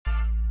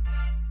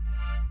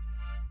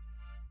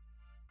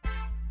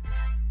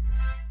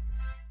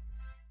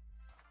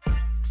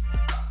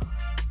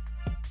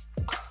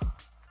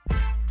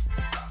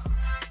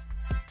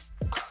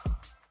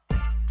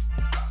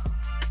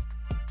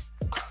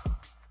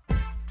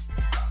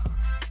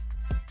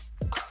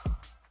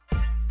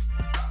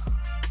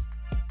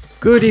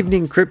Good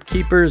evening, Crypt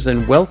Keepers,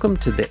 and welcome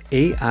to the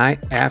AI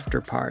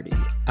After Party.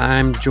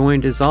 I'm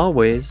joined as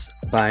always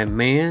by a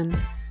man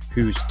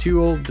who's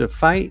too old to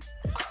fight,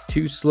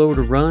 too slow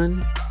to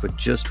run, but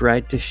just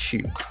right to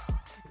shoot.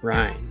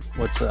 Ryan,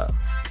 what's up?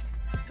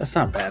 That's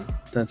not bad.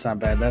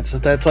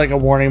 That's like a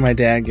warning my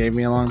dad gave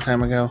me a long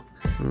time ago.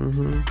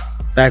 Mm-hmm.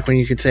 Back when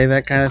you could say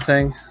that kind of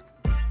thing.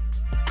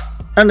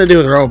 Nothing to do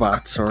with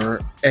robots or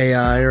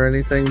AI or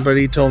anything, but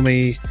he told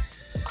me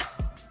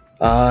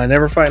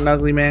never fight an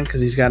ugly man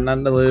because he's got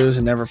nothing to lose,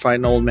 and never fight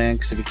an old man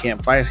because if he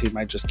can't fight, he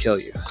might just kill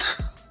you.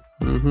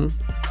 Mm-hmm.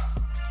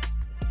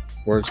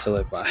 Words to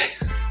live by.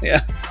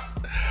 Yeah.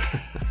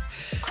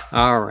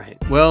 All right.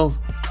 Well,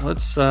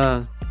 let's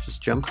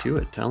just jump to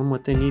it. Tell them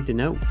what they need to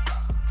know.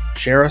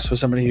 Share us with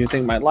somebody who you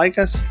think might like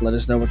us. Let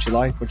us know what you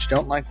like, what you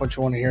don't like, what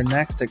you want to hear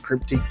next at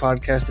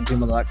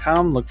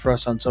cryptiquepodcast@gmail.com. Look for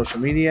us on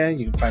social media.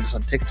 You can find us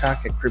on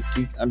TikTok at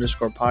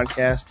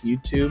cryptique_podcast,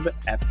 YouTube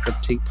at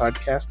Cryptique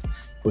Podcast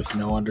with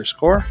no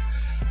underscore.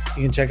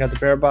 You can check out the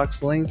Bear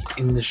Box link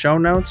in the show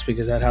notes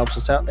because that helps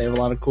us out. They have a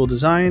lot of cool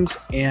designs,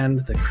 and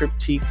the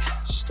Cryptique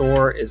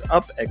store is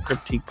up at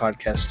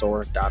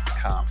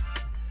cryptiquepodcaststore.com.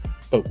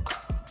 Boom.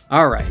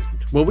 All right.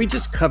 Well, we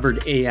just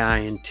covered AI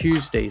in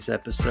Tuesday's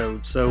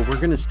episode, so we're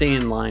going to stay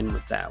in line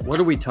with that. What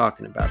are we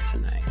talking about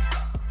tonight?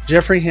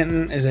 Geoffrey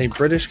Hinton is a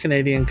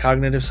British-Canadian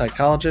cognitive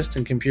psychologist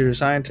and computer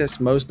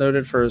scientist, most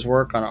noted for his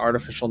work on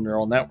artificial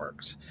neural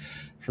networks.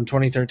 From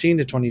 2013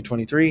 to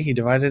 2023, he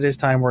divided his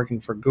time working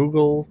for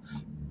Google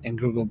and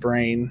Google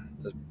Brain,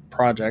 the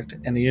project,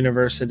 and the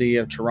University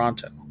of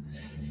Toronto.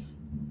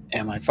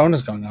 And my phone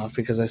is going off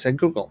because I said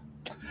Google.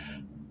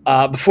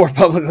 Before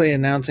publicly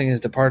announcing his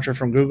departure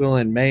from Google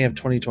in May of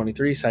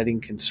 2023,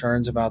 citing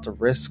concerns about the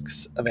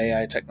risks of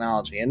AI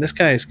technology. And this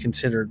guy is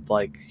considered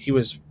he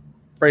was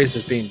praised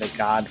as being the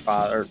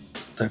godfather.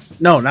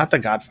 Not the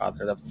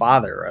godfather, the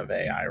father of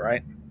AI,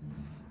 right?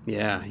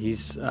 Yeah,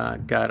 he's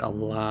got a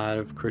lot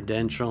of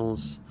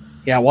credentials.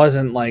 Yeah, it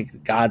wasn't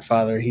like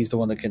Godfather, he's the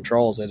one that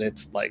controls it.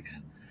 It's like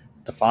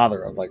the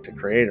father of, the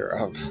creator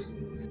of.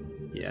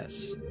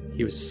 Yes,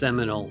 he was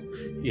seminal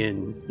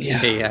in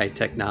AI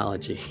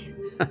technology.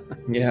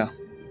 Yeah.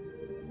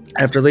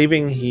 After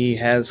leaving, he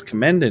has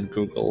commended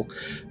Google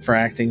for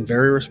acting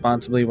very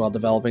responsibly while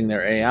developing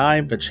their AI,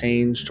 but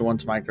changed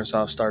once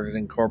Microsoft started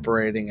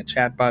incorporating a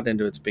chatbot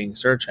into its Bing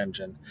search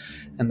engine,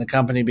 and the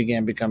company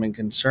began becoming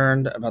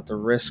concerned about the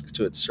risk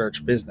to its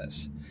search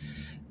business.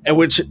 And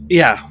which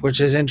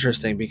is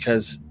interesting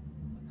because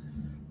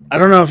I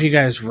don't know if you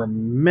guys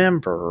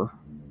remember,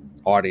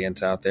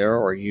 audience out there,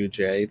 or you,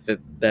 Jay,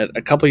 that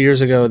a couple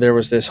years ago there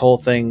was this whole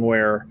thing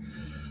where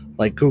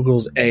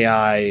Google's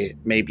AI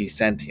may be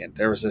sentient.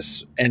 There was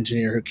this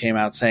engineer who came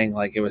out saying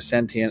it was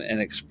sentient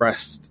and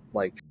expressed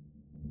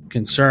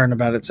concern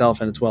about itself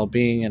and its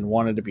well-being and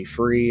wanted to be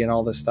free and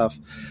all this stuff.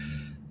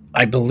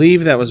 I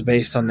believe that was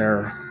based on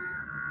their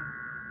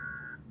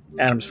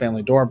Addams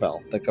Family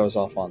doorbell that goes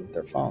off on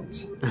their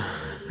phones.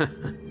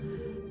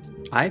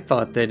 I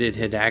thought that it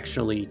had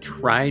actually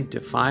tried to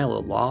file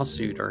a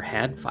lawsuit or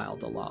had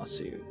filed a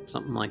lawsuit,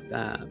 something like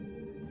that.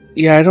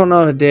 Yeah, I don't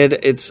know if it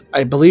did.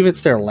 I believe it's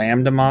their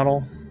Lambda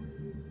model,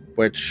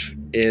 which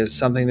is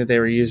something that they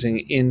were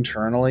using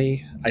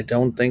internally. I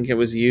don't think it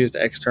was used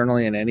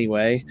externally in any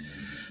way,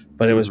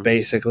 but it was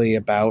basically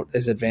about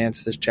as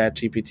advanced as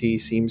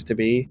ChatGPT seems to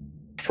be.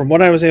 From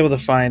what I was able to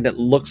find, it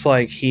looks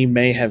like he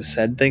may have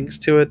said things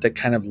to it that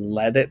kind of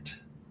led it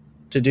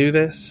to do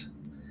this,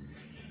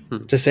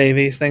 to say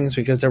these things,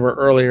 because there were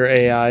earlier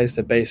AIs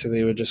that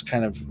basically would just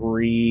kind of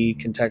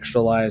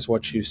recontextualize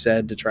what you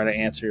said to try to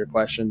answer your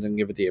questions and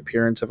give it the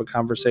appearance of a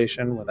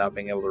conversation without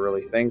being able to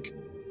really think.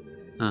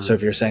 So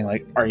if you're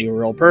saying are you a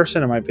real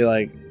person? It might be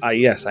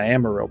yes, I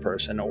am a real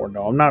person, or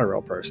no, I'm not a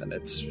real person.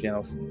 It's,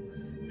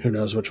 who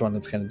knows which one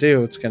it's going to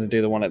do. It's going to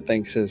do the one it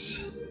thinks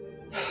is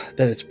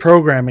that its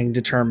programming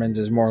determines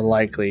is more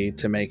likely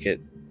to make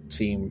it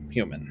seem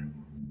human.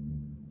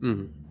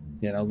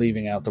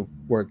 Leaving out the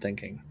word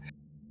thinking.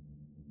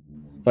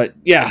 But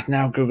yeah,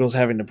 now Google's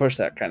having to push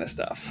that kind of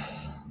stuff.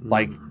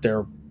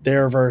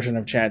 Their version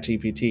of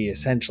ChatGPT,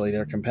 essentially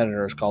their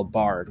competitor, is called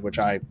Bard, which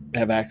I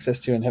have access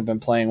to and have been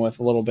playing with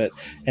a little bit.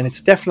 And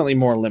it's definitely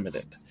more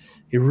limited.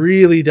 It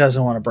really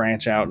doesn't want to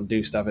branch out and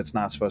do stuff it's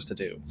not supposed to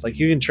do.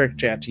 You can trick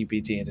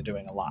ChatGPT into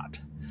doing a lot.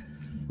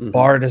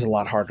 Bard is a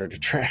lot harder to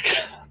trick.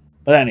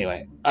 But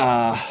anyway,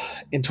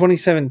 in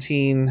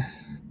 2017,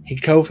 he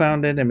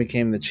co-founded and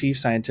became the chief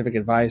scientific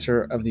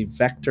advisor of the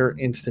Vector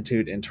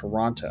Institute in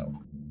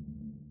Toronto.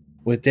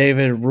 With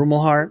David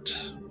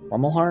Rumelhart,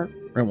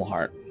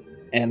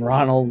 and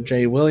Ronald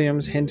J.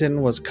 Williams,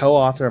 Hinton was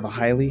co-author of a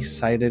highly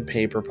cited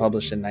paper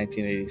published in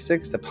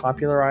 1986 that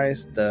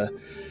popularized the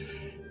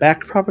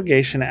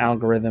backpropagation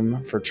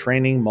algorithm for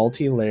training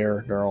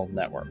multi-layer neural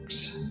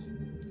networks,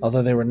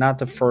 although they were not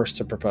the first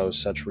to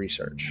propose such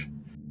research.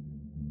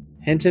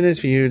 Hinton is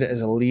viewed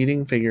as a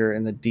leading figure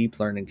in the deep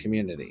learning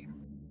community.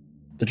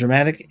 The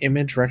dramatic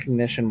image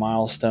recognition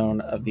milestone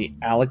of the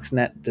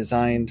AlexNet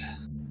designed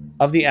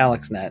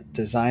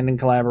in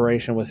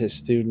collaboration with his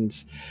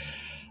students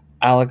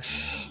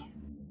Alex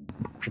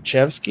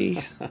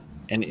Krzyzewski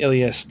and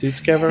Ilya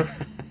Stutzkever,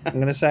 I'm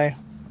going to say.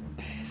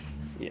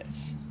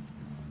 Yes.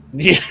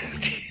 Yeah.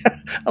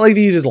 I like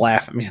that you just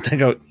laugh at me and I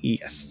go,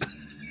 yes.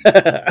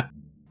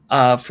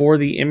 For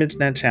the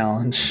ImageNet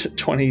Challenge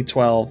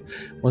 2012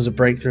 was a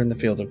breakthrough in the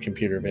field of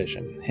computer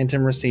vision.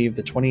 Hinton received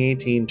the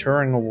 2018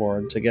 Turing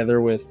Award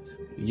together with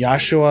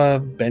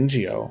Yoshua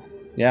Bengio.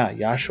 Yeah,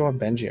 Yoshua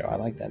Bengio. I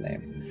like that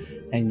name.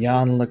 And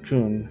Jan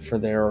LeCun for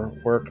their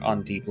work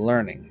on deep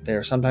learning. They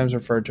are sometimes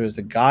referred to as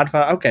the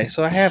Godfather. Okay,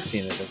 so I have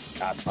seen it as the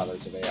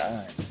Godfathers of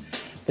AI.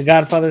 The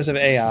Godfathers of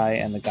AI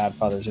and the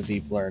Godfathers of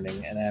Deep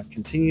Learning, and have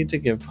continued to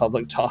give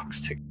public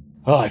talks to.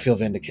 Oh, I feel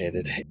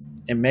vindicated.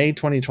 In May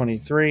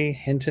 2023,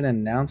 Hinton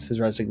announced his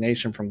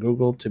resignation from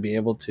Google to be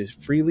able to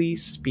freely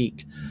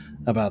speak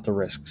about the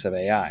risks of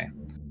AI.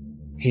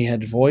 He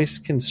had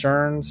voiced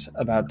concerns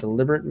about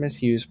deliberate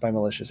misuse by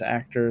malicious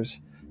actors,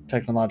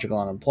 technological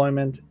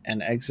unemployment,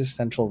 and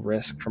existential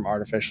risk from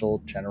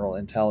artificial general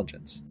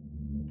intelligence.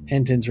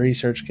 Hinton's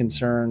research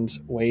concerns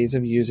ways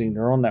of using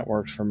neural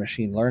networks for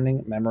machine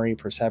learning, memory,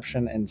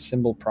 perception, and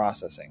symbol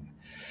processing.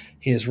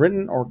 He has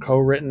written or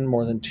co-written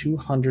more than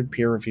 200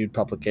 peer-reviewed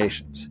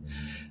publications.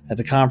 At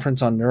the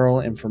Conference on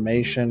Neural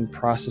Information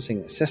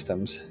Processing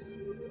Systems,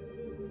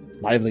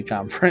 lively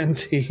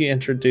conference, he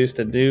introduced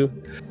a new...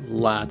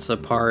 Lots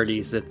of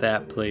parties at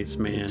that place,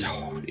 man.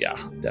 Oh, yeah,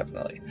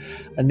 definitely.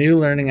 A new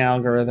learning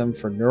algorithm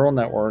for neural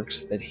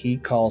networks that he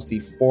calls the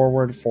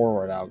forward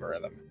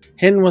algorithm.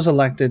 Hinton was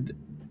elected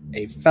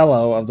a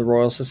Fellow of the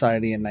Royal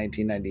Society in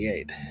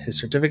 1998. His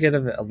certificate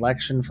of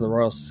election for the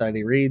Royal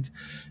Society reads,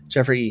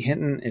 Geoffrey E.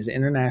 Hinton is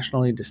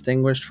internationally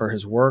distinguished for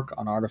his work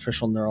on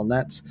artificial neural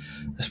nets,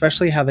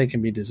 especially how they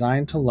can be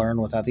designed to learn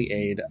without the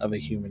aid of a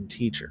human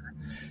teacher.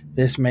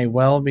 This may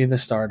well be the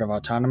start of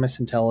autonomous,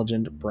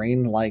 intelligent,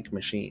 brain-like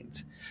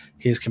machines.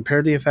 He has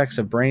compared the effects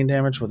of brain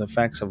damage with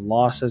effects of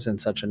losses in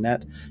such a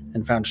net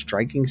and found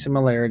striking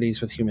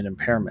similarities with human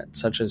impairment,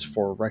 such as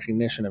for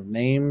recognition of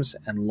names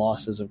and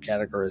losses of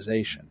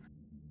categorization.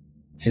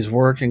 His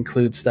work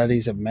includes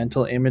studies of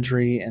mental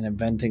imagery and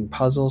inventing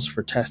puzzles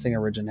for testing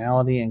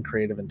originality and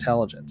creative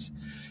intelligence.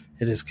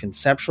 It is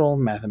conceptual,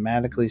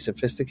 mathematically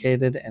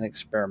sophisticated, and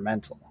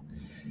experimental.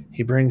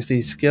 He brings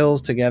these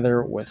skills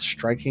together with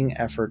striking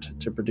effort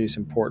to produce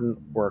important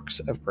works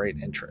of great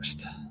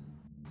interest.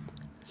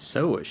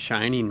 So, a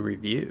shining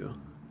review.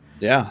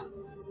 Yeah.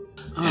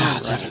 Yeah,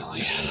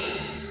 definitely.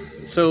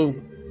 So,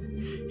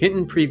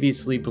 Hinton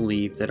previously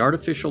believed that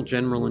artificial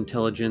general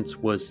intelligence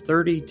was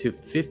 30 to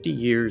 50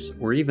 years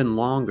or even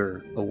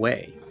longer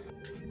away.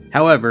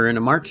 However, in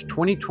a March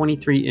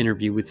 2023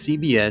 interview with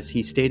CBS,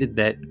 he stated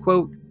that,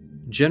 quote,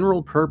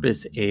 general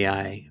purpose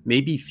AI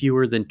may be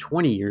fewer than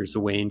 20 years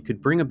away and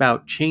could bring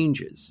about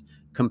changes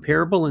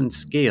comparable in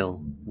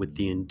scale with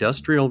the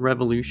Industrial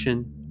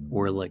Revolution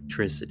or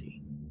electricity.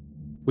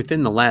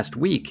 Within the last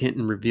week,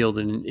 Hinton revealed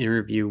in an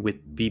interview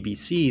with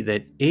BBC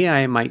that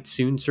AI might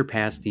soon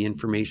surpass the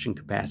information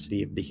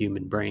capacity of the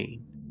human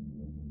brain.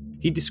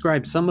 He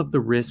described some of the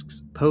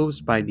risks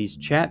posed by these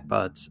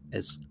chatbots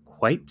as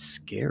quite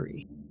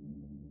scary.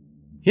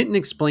 Hinton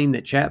explained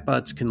that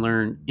chatbots can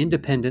learn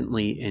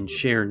independently and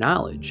share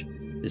knowledge.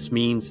 This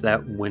means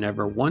that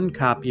whenever one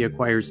copy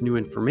acquires new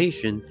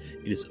information,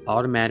 it is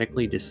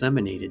automatically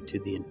disseminated to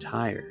the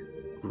entire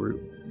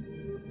group.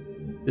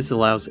 This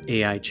allows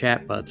AI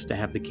chatbots to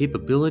have the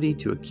capability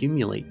to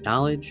accumulate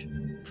knowledge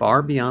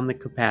far beyond the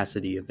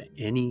capacity of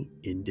any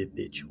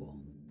individual.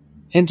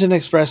 Hinton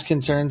expressed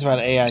concerns about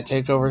AI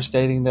takeover,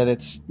 stating that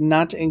it's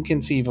not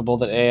inconceivable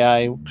that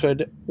AI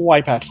could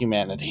wipe out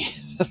humanity.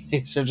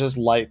 These are just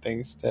light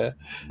things to...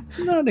 It's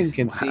not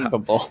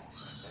inconceivable.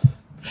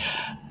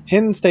 Wow.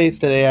 Hinton states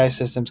that AI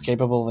systems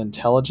capable of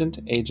intelligent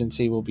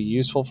agency will be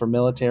useful for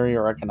military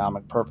or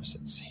economic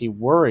purposes. He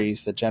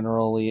worries that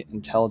generally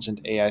intelligent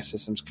AI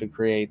systems could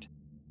create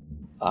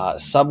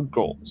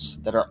sub-goals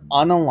that are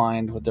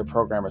unaligned with their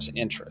programmer's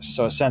interests.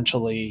 So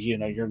essentially,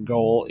 your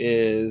goal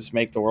is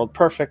make the world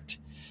perfect,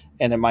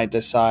 and it might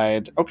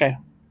decide, okay,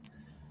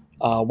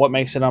 what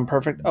makes it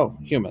unperfect? Oh,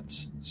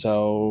 humans.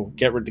 So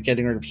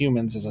getting rid of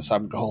humans is a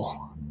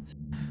sub-goal.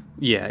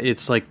 Yeah,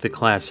 it's like the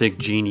classic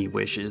genie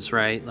wishes,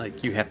 right?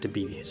 Like you have to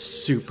be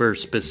super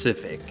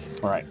specific.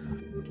 Right.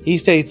 He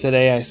states that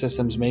AI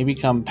systems may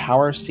become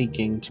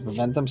power-seeking to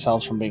prevent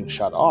themselves from being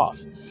shut off,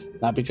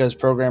 not because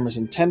programmers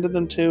intended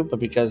them to, but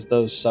because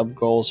those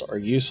sub-goals are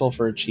useful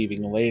for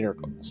achieving later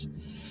goals.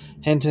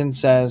 Hinton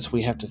says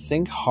we have to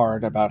think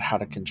hard about how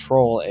to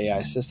control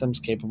AI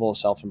systems capable of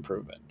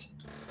self-improvement.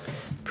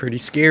 Pretty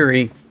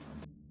scary.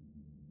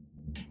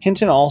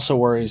 Hinton also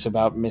worries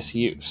about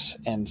misuse,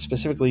 and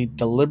specifically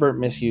deliberate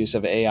misuse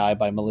of AI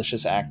by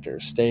malicious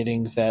actors,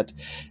 stating that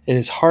it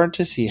is hard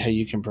to see how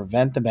you can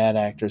prevent the bad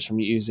actors from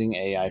using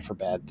AI for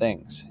bad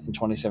things. In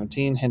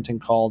 2017, Hinton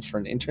called for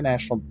an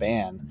international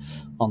ban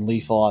on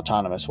lethal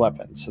autonomous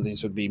weapons. So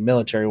these would be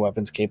military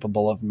weapons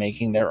capable of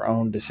making their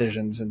own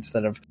decisions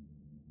instead of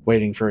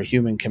waiting for a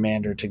human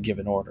commander to give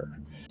an order.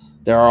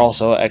 There are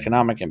also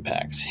economic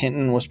impacts.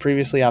 Hinton was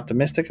previously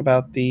optimistic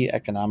about the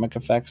economic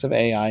effects of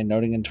AI,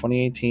 noting in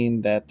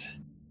 2018 that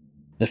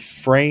The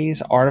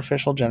phrase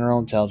artificial general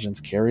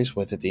intelligence carries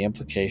with it the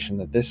implication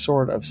that this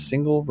sort of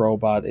single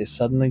robot is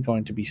suddenly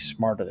going to be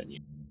smarter than you.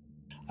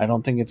 I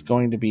don't think it's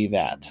going to be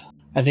that.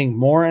 I think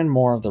more and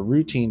more of the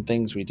routine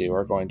things we do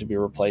are going to be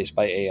replaced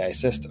by AI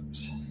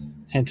systems.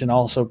 Hinton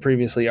also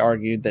previously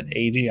argued that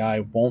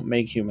AGI won't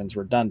make humans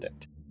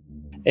redundant.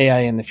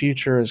 AI in the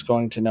future is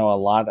going to know a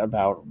lot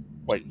about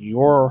what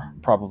you're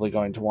probably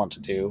going to want to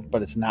do,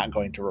 but it's not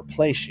going to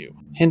replace you.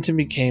 Hinton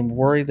became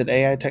worried that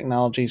AI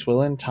technologies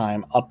will in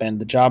time upend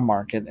the job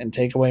market and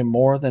take away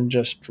more than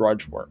just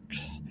drudge work.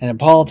 And in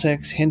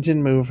politics,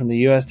 Hinton moved from the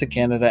US to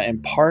Canada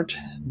in part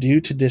due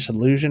to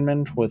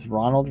disillusionment with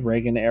Ronald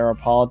Reagan era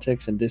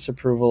politics and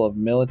disapproval of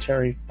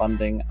military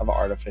funding of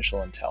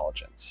artificial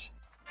intelligence.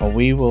 But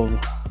we will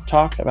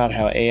talk about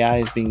how AI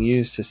is being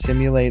used to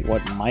simulate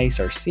what mice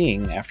are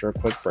seeing after a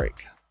quick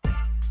break.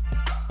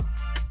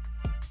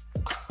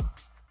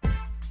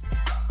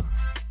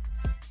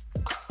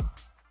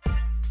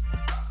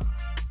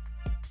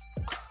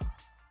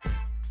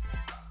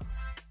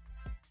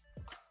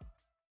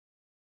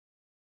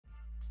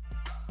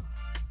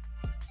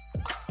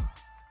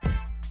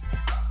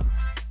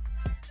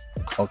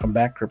 Welcome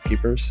back, Crypt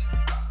Keepers.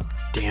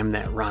 Damn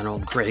that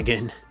Ronald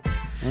Reagan.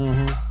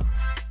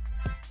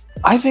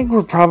 I think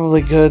we're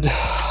probably good.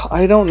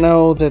 I don't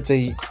know that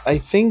I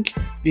think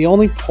the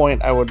only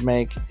point I would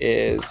make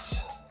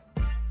is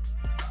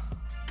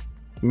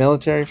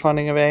military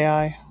funding of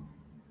AI.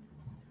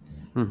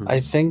 I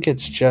think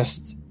it's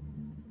just,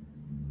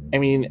 I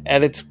mean,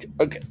 at its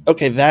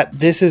okay that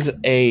this is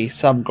a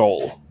sub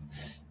goal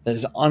that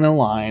is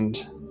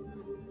unaligned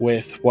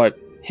with what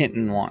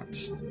Hinton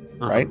wants,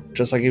 right?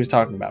 Just like he was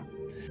talking about.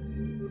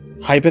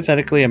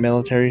 Hypothetically, a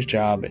military's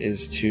job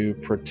is to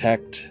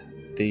protect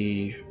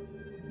the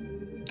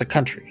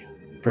country,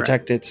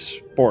 protect its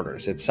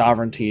borders, its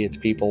sovereignty, its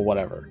people,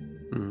 whatever.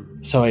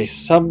 So a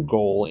sub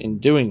goal in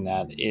doing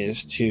that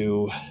is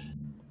to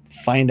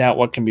find out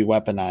what can be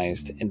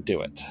weaponized and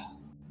do it.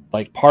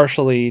 Like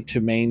partially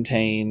to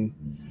maintain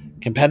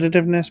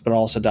competitiveness, but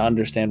also to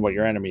understand what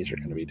your enemies are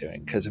going to be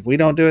doing. Because if we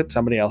don't do it,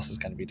 somebody else is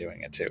going to be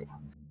doing it too.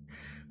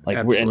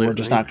 Like we're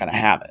just not going to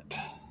have it.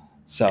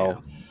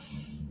 So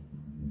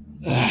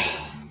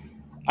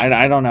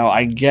I don't know.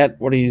 I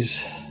get what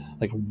he's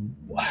like.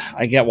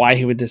 I get why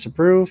he would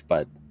disapprove,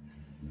 but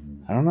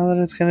I don't know that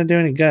it's going to do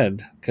any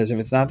good. Because if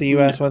it's not the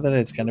U.S. with it,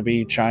 it's going to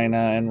be China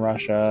and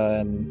Russia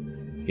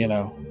and,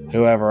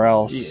 whoever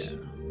else. Yeah.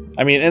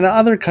 I mean, and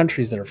other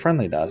countries that are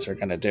friendly to us are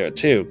going to do it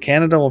too.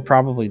 Canada will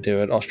probably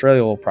do it.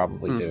 Australia will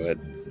probably do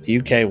it. The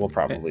UK will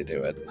probably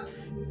do it.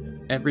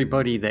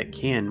 Everybody that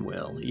can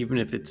will, even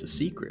if it's a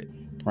secret.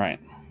 Right.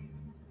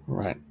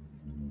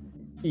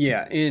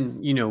 Yeah,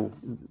 and,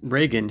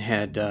 Reagan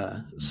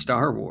had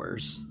Star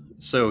Wars.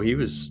 So he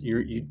was,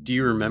 do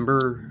you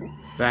remember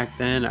back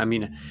then? I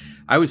mean,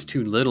 I was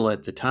too little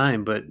at the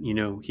time, but,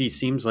 he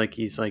seems like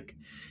he's like,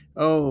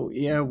 oh,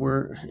 yeah,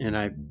 and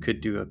I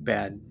could do a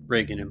bad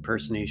Reagan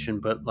impersonation,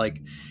 but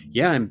like,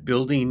 yeah, I'm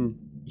building,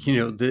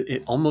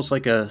 almost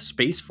like a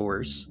space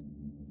force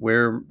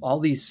where all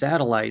these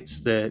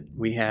satellites that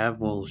we have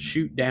will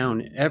shoot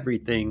down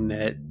everything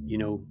that,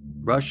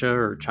 Russia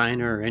or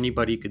China or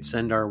anybody could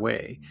send our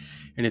way.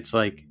 And it's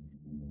like,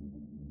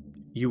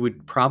 you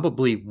would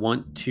probably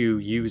want to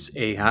use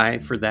AI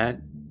for that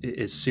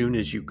as soon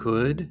as you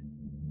could.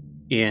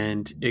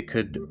 And it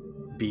could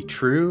be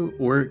true,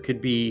 or it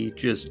could be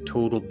just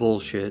total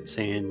bullshit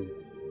saying,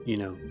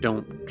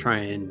 don't try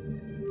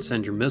and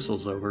send your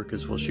missiles over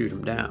because we'll shoot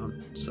them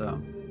down.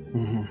 So.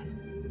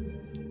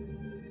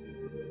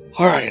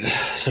 All right.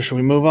 So should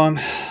we move on?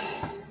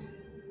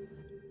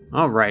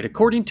 All right.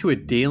 According to a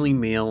Daily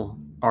Mail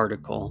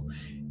article,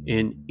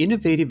 an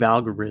innovative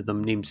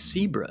algorithm named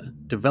Zebra,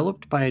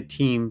 developed by a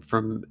team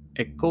from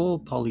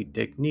École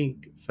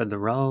Polytechnique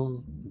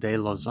Fédérale de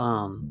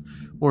Lausanne,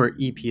 or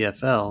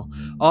EPFL,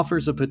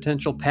 offers a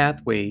potential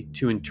pathway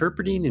to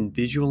interpreting and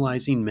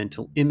visualizing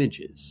mental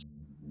images.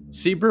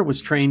 Zebra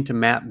was trained to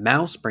map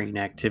mouse brain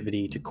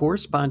activity to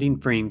corresponding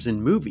frames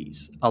in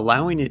movies,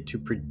 allowing it to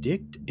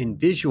predict and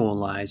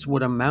visualize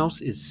what a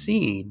mouse is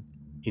seeing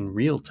in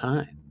real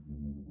time.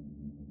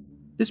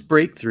 This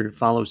breakthrough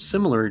follows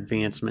similar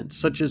advancements,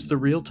 such as the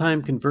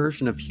real-time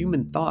conversion of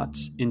human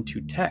thoughts into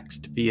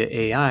text via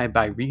AI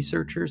by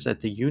researchers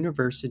at the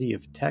University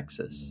of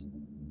Texas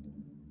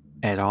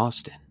at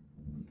Austin.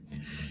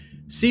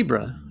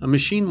 Zebra, a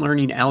machine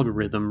learning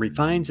algorithm,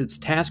 refines its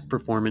task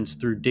performance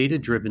through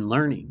data-driven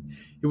learning.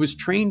 It was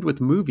trained with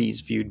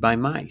movies viewed by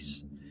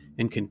mice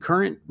and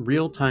concurrent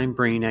real-time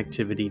brain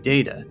activity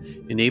data,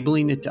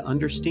 enabling it to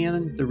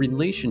understand the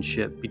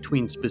relationship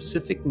between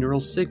specific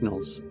neural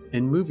signals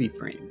and movie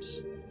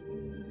frames.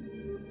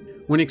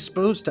 When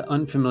exposed to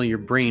unfamiliar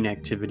brain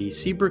activity,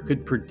 Zebra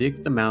could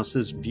predict the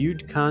mouse's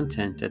viewed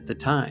content at the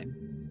time.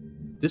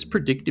 This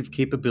predictive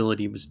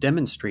capability was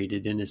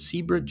demonstrated in a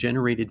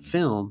Zebra-generated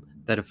film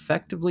that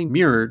effectively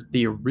mirrored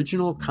the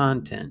original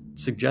content,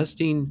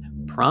 suggesting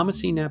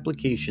promising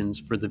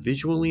applications for the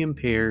visually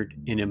impaired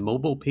and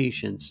immobile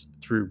patients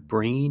through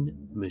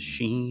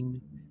brain-machine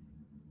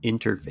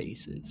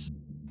interfaces.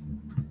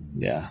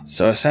 Yeah.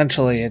 So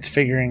essentially, it's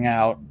figuring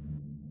out,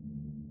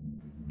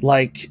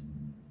 like,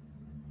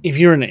 if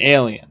you're an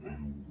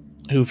alien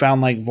who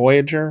found, like,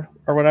 Voyager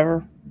or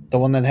whatever, the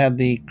one that had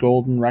the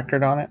golden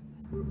record on it,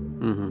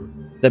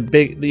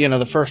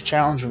 the first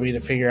challenge would be to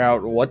figure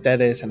out what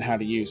that is and how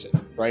to use it,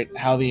 right?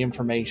 How the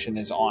information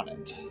is on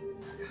it.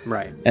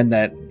 Right. And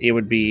that it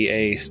would be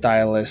a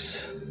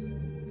stylus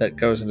that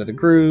goes into the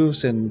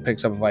grooves and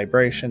picks up a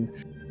vibration.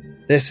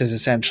 This is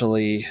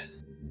essentially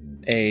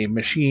a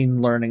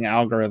machine learning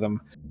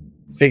algorithm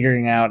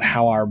figuring out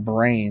how our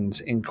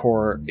brains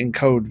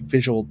encode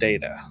visual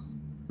data,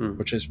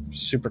 which is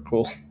super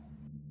cool.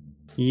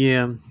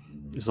 Yeah,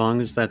 as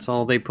long as that's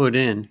all they put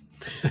in.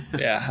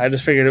 Yeah, I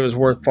just figured it was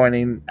worth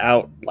pointing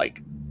out,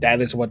 like,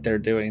 that is what they're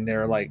doing.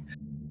 They're like,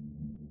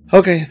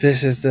 okay,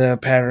 this is the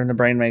pattern the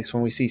brain makes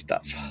when we see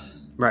stuff.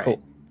 Right.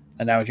 Cool.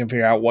 And now we can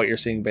figure out what you're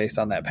seeing based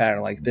on that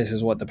pattern. Like, this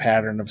is what the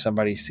pattern of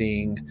somebody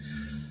seeing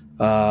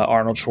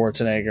Arnold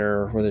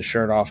Schwarzenegger with his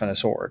shirt off and a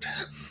sword.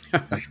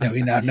 Like, no,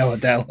 we now know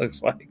what that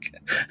looks like.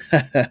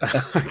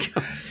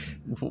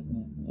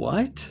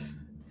 What?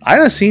 I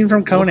had a scene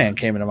from Conan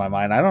came into my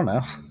mind. I don't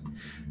know.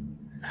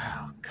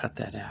 Oh, cut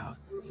that out.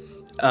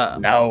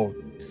 No.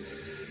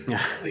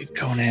 Leave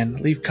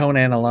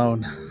Conan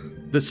alone.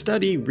 The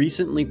study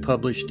recently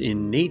published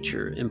in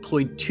Nature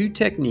employed 2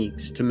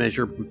 techniques to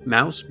measure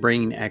mouse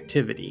brain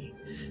activity.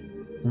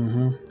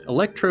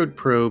 Electrode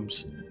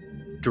probes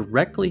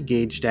directly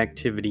gauged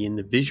activity in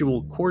the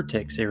visual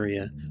cortex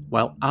area,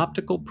 while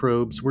optical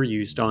probes were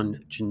used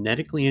on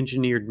genetically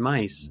engineered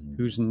mice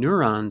whose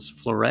neurons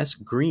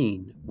fluoresce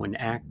green when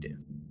active.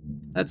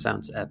 That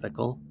sounds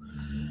ethical.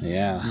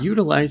 Yeah.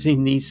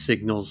 Utilizing these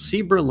signals,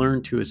 Zebra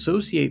learned to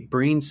associate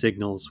brain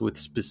signals with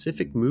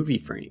specific movie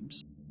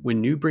frames.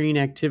 When new brain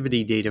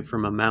activity data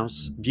from a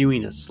mouse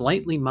viewing a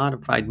slightly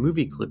modified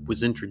movie clip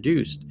was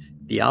introduced,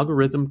 the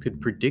algorithm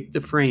could predict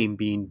the frame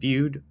being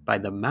viewed by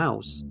the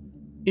mouse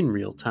in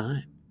real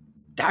time.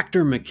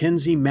 Dr.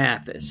 Mackenzie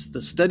Mathis,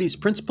 the study's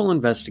principal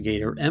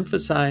investigator,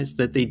 emphasized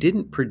that they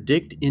didn't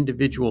predict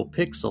individual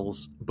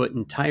pixels, but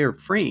entire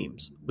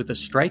frames, with a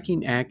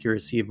striking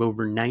accuracy of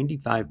over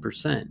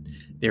 95%.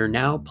 They are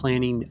now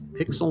planning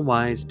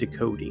pixel-wise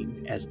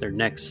decoding as their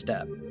next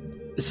step.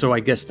 So I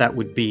guess that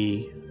would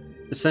be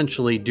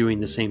essentially doing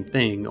the same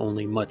thing,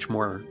 only much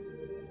more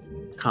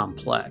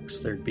complex.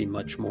 There'd be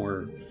much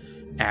more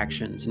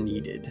actions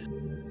needed.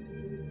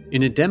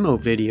 In a demo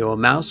video, a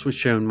mouse was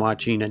shown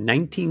watching a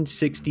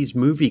 1960s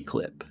movie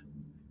clip.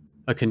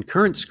 A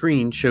concurrent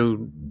screen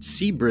showed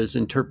Zebra's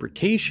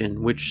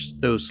interpretation, which,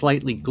 though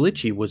slightly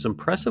glitchy, was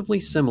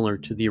impressively similar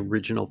to the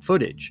original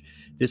footage.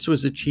 This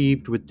was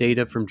achieved with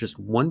data from just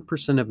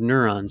 1% of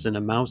neurons in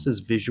a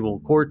mouse's visual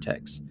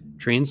cortex,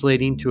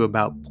 translating to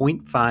about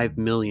 0.5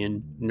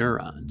 million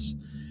neurons,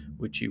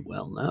 which you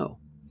well know.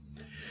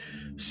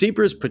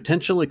 Zebra's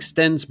potential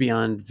extends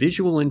beyond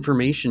visual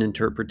information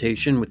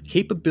interpretation with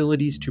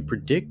capabilities to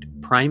predict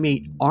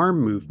primate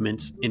arm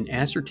movements and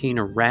ascertain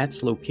a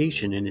rat's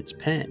location in its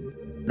pen.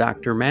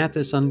 Dr.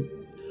 Mathis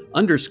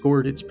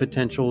underscored its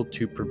potential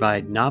to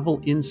provide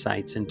novel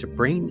insights into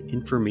brain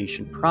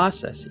information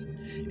processing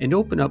and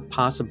open up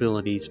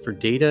possibilities for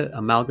data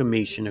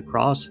amalgamation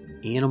across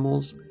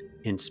animals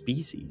and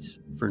species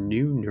for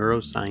new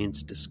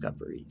neuroscience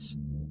discoveries.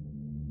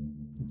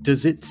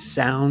 Does it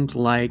sound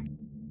like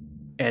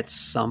at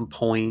some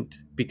point,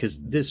 because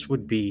this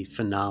would be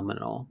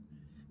phenomenal,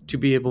 to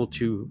be able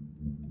to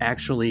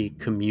actually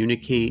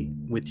communicate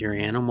with your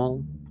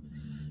animal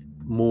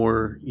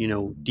more,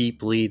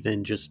 deeply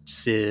than just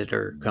sit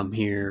or come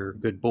here,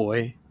 good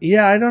boy?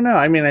 Yeah, I don't know.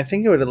 I mean, I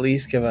think it would at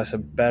least give us a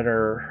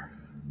better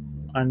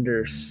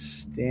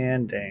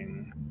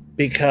understanding,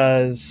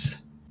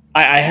 because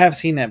I have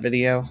seen that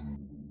video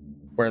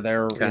where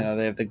they're,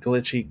 they have the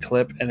glitchy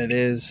clip, and it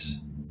is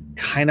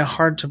kind of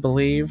hard to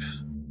believe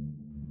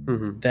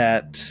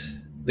that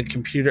the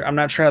computer, I'm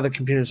not sure how the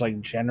computer's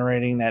like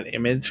generating that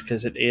image,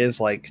 because it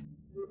is like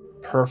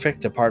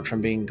perfect apart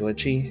from being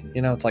glitchy.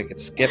 It's like it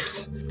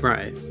skips.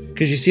 Right.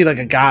 Because you see like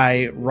a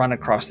guy run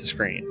across the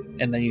screen,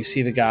 and then you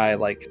see the guy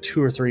like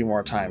 2 or 3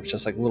 more times,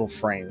 just like little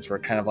frames where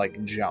it kind of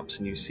like jumps,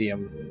 and you see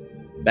him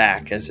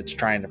back as it's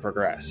trying to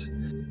progress.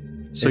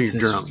 So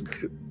you're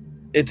drunk.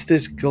 It's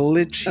this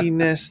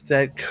glitchiness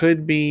that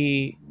could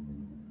be,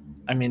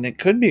 it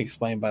could be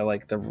explained by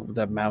like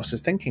the mouse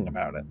is thinking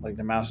about it. Like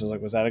the mouse is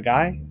like, was that a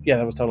guy? Yeah,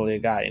 that was totally a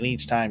guy. And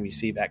each time you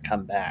see that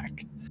come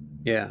back.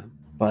 Yeah.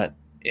 But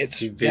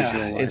it's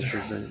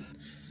visualizes it.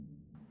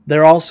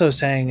 They're also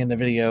saying in the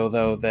video,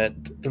 though,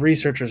 that the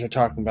researchers are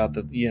talking about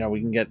that,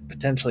 we can get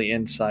potentially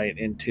insight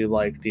into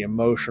like the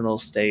emotional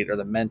state or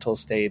the mental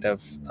state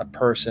of a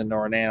person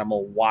or an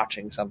animal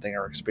watching something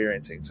or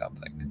experiencing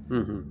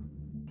something.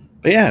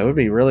 But yeah, it would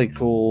be really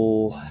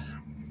cool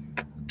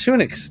to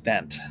an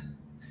extent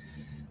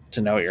to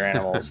know what your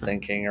animal is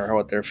thinking or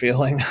what they're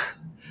feeling.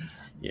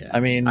 Yeah.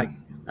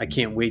 I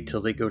can't wait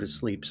till they go to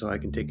sleep so I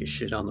can take a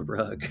shit on the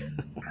rug.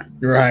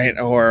 Right.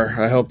 Or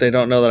I hope they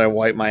don't know that I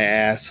wipe my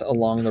ass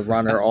along the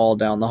runner all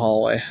down the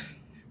hallway.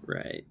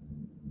 Right.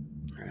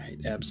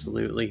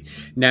 Absolutely.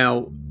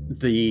 Now,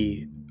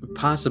 the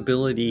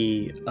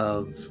possibility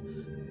of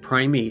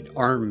primate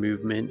arm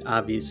movement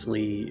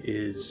obviously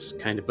is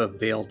kind of a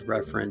veiled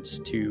reference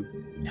to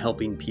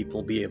helping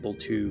people be able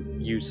to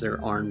use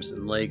their arms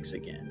and legs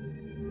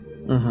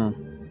again.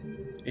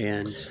 Mm-hmm.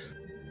 And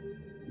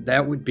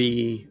that would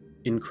be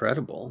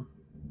incredible.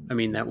 I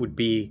mean, that would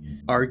be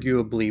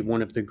arguably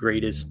one of the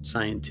greatest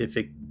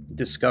scientific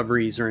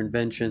discoveries or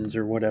inventions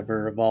or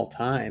whatever of all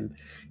time.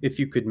 If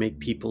you could make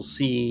people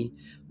see,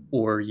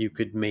 or you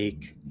could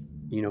make,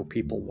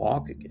 people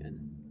walk again.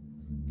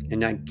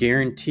 And I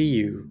guarantee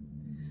you,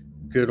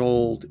 good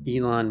old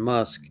Elon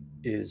Musk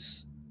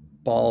is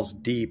balls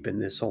deep in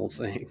this whole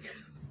thing.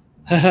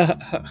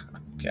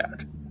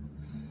 God.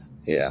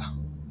 Yeah.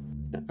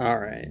 All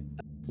right.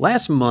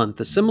 Last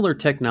month, a similar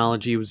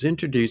technology was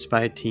introduced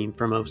by a team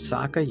from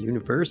Osaka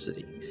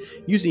University.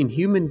 Using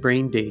human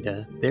brain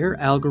data, their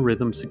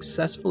algorithm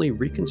successfully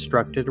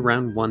reconstructed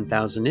around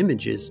 1,000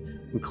 images,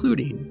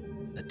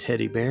 including a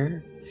teddy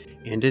bear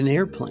and an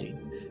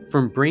airplane,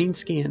 from brain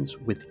scans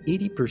with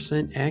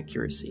 80%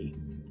 accuracy.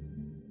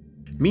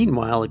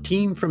 Meanwhile, a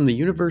team from the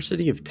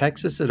University of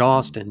Texas at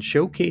Austin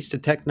showcased a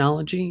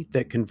technology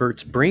that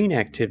converts brain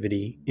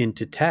activity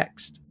into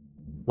text.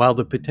 While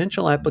the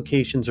potential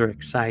applications are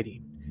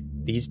exciting,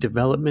 these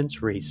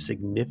developments raise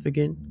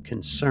significant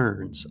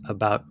concerns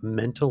about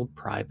mental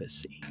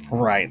privacy.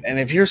 Right. And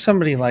if you're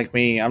somebody like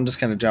me, I'm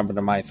just going to jump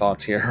into my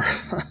thoughts here.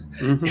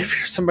 Mm-hmm. If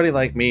you're somebody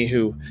like me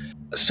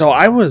so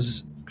I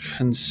was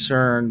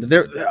concerned.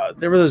 There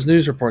were those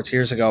news reports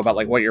years ago about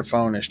like what your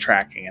phone is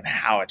tracking and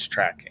how it's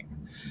tracking.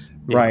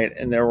 Yeah. Right.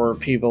 And there were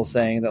people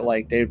saying that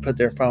like they would put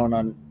their phone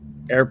on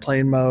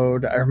airplane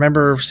mode. I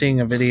remember seeing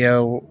a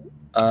video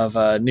of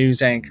a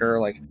news anchor,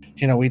 like,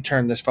 we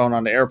turned this phone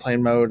onto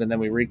airplane mode and then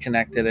we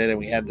reconnected it and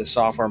we had the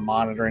software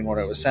monitoring what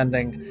it was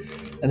sending.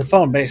 And the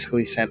phone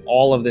basically sent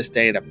all of this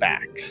data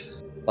back,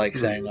 like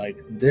saying like,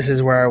 this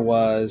is where I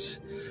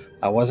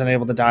wasn't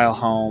able to dial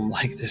home.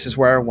 Like, this is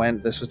where I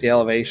went. This was the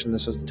elevation.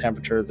 This was the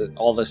temperature,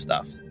 all this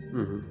stuff,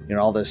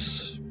 all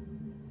this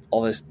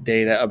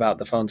data about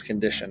the phone's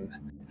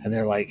condition. And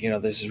they're like,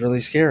 this is really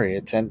scary.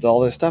 It sends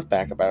all this stuff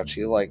back about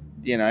you. Like,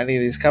 any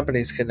of these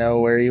companies can know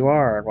where you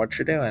are and what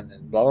you're doing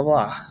and blah, blah,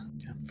 blah.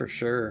 For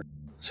sure.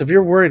 So if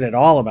you're worried at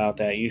all about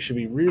that, you should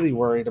be really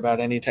worried about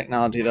any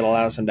technology that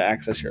allows them to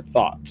access your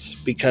thoughts.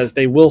 Because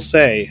they will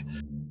say,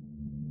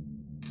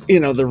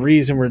 the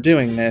reason we're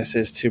doing this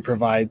is to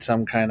provide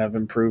some kind of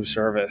improved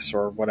service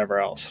or whatever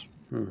else.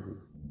 Mm-hmm.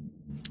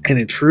 And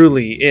it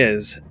truly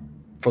is,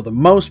 for the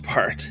most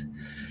part,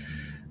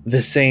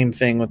 the same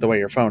thing with the way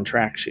your phone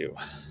tracks you.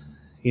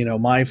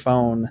 My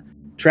phone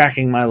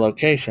tracking my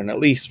location, at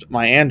least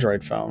my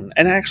Android phone,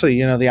 and actually,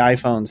 the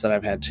iPhones that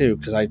I've had too,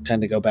 because I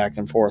tend to go back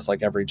and forth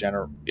like every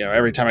time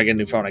I get a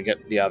new phone, I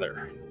get the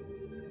other.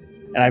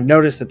 And I've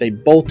noticed that they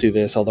both do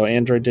this, although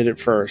Android did it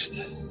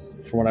first.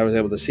 From what I was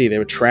able to see, they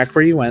would track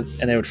where you went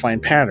and they would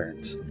find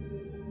patterns.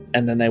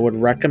 And then they would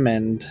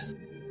recommend,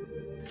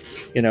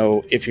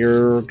 if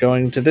you're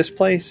going to this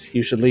place,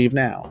 you should leave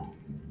now,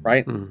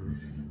 right? Mm-hmm.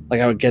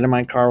 Like I would get in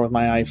my car with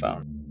my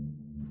iPhone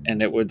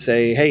and it would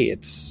say, hey,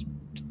 it's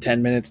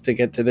 10 minutes to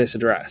get to this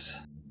address.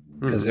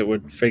 Because it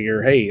would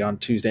figure, hey, on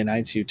Tuesday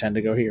nights, you tend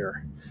to go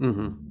here.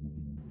 Mm-hmm.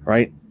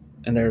 Right?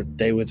 And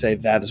they would say,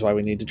 that is why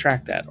we need to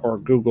track that. Or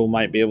Google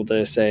might be able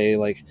to say,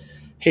 like,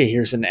 hey,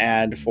 here's an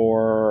ad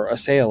for a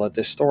sale at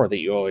this store that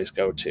you always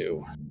go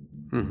to.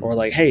 Mm-hmm. Or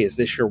like, hey, is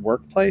this your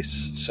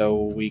workplace? So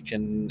we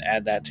can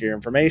add that to your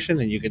information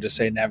and you can just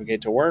say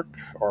navigate to work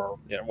or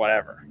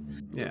whatever.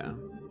 Yeah.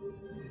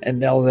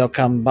 And they'll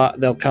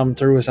come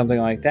through with something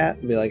like that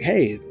and be like,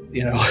 hey,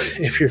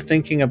 if you're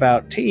thinking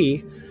about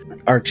tea,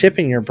 our chip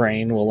in your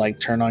brain will like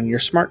turn on your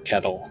smart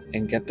kettle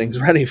and get things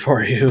ready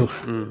for you.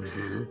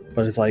 Mm-hmm.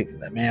 But it's like,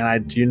 man, I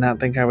do not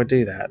think I would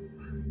do that.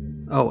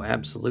 Oh,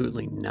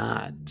 absolutely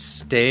not.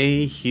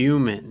 Stay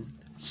human.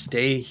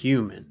 Stay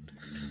human.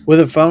 With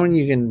a phone,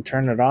 you can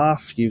turn it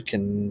off. You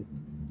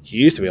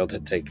used to be able to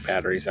take the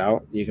batteries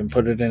out. You can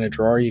put it in a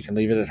drawer. You can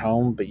leave it at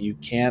home, but you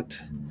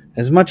can't.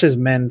 As much as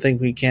men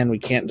think we can't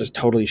just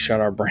totally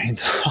shut our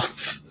brains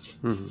off.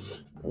 Mm-hmm.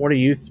 What do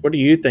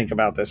you think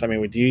about this? I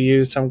mean, would you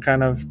use some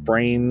kind of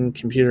brain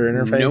computer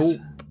interface?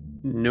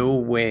 No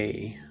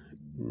way.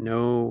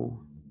 No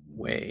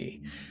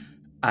way.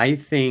 I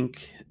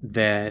think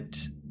that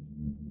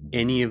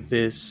any of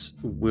this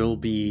will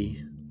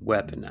be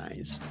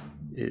weaponized.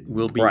 It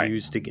will be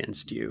used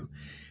against you.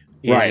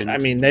 Right. I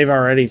mean, they've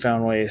already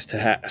found ways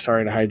to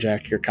sorry to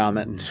hijack your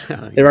comment.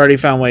 They've already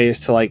found ways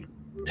to like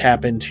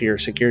tap into your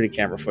security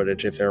camera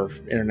footage if they're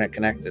internet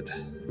connected.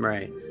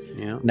 Right.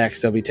 Yeah.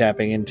 Next, they'll be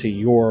tapping into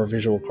your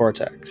visual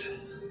cortex.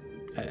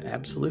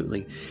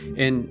 Absolutely.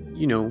 And,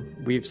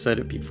 we've said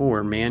it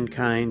before,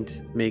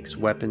 mankind makes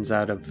weapons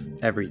out of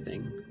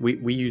everything.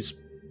 We use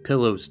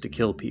pillows to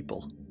kill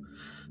people.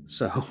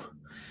 So,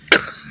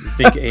 you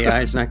think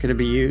AI is not going to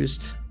be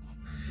used?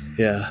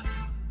 Yeah.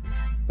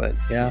 But,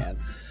 yeah.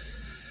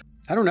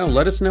 I don't know.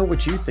 Let us know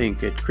what you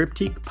think at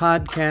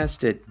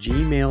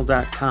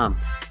critiquepodcast@gmail.com.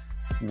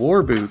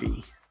 War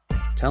Booty.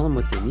 Tell them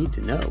what they need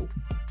to know.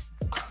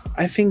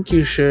 I think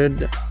you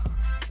should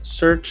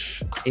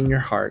search in your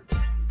heart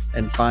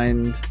and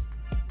find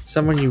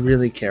someone you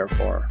really care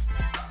for,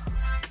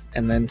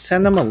 and then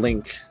send them a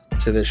link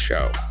to this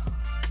show,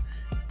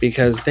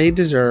 because they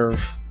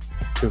deserve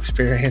to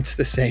experience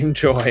the same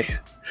joy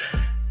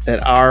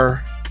that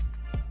our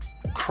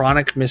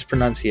chronic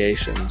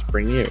mispronunciations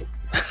bring you.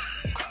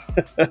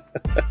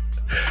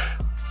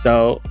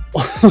 So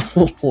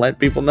let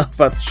people know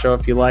about the show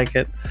if you like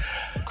it.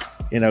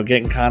 Get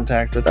in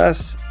contact with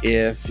us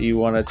if you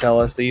want to tell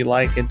us that you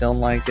like it, don't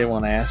like it,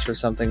 want to ask for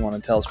something, want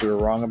to tell us we were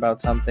wrong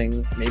about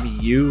something. Maybe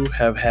you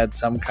have had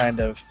some kind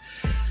of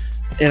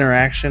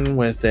interaction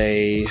with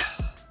a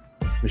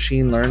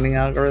machine learning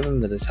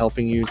algorithm that is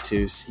helping you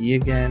to see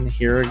again,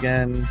 hear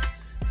again,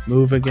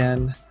 move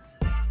again.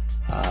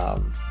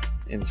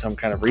 In some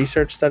kind of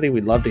research study,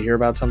 we'd love to hear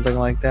about something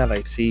like that.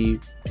 I see,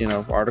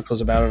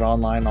 articles about it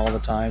online all the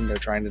time. They're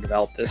trying to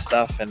develop this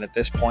stuff, and at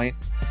this point,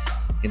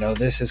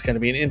 this is going to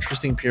be an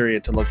interesting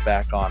period to look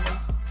back on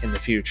in the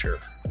future,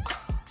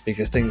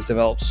 because things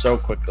develop so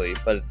quickly.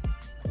 But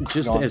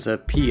just as a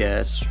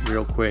PS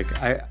real quick,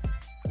 I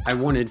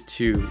wanted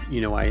to,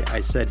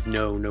 I said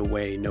no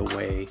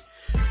way,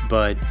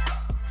 but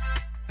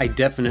I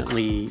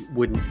definitely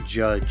wouldn't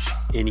judge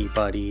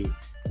anybody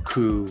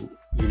who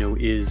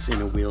is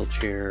in a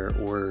wheelchair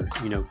or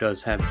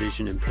does have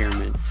vision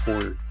impairment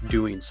for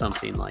doing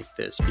something like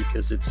this,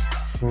 because it's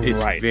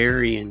right.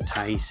 Very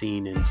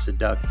enticing and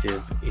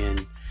seductive,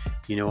 and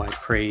I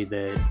pray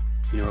that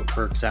it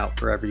works out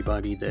for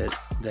everybody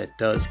that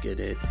does get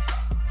it.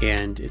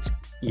 And it's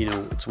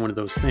it's one of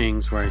those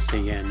things where I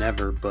say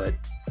never, but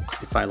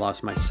if I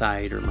lost my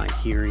sight or my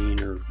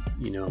hearing or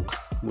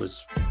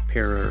was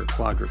para or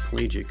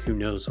quadriplegic, who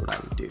knows what I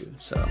would do.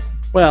 So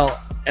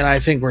and I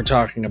think we're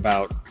talking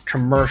about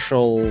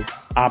commercial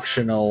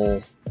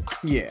optional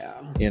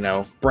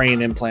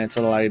brain implants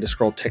that allow you to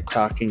scroll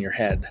TikTok in your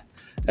head,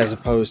 as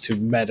opposed to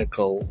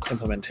medical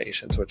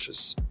implementations, which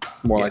is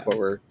more like what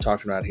we're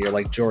talking about here,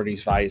 like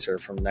Jordy's visor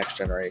from Next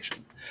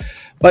Generation.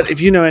 But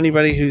if you know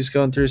anybody who's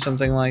going through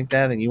something like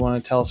that and you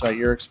want to tell us about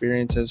your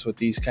experiences with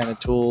these kind of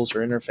tools or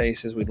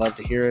interfaces, we'd love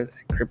to hear it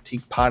at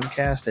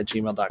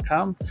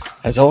cryptiquepodcast@gmail.com.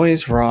 As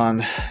always, we're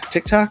on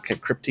TikTok at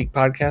Cryptique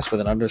Podcast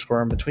with an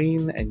underscore in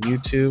between, and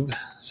YouTube,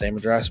 same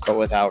address but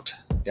without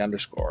the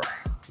underscore.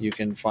 You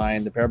can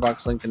find the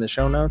Parabox link in the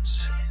show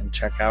notes and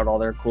check out all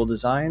their cool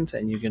designs,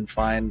 and you can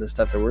find the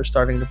stuff that we're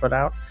starting to put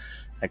out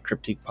at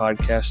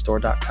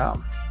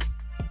cryptiquepodcaststore.com.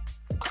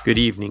 Good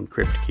evening,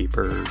 Crypt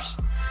Keepers.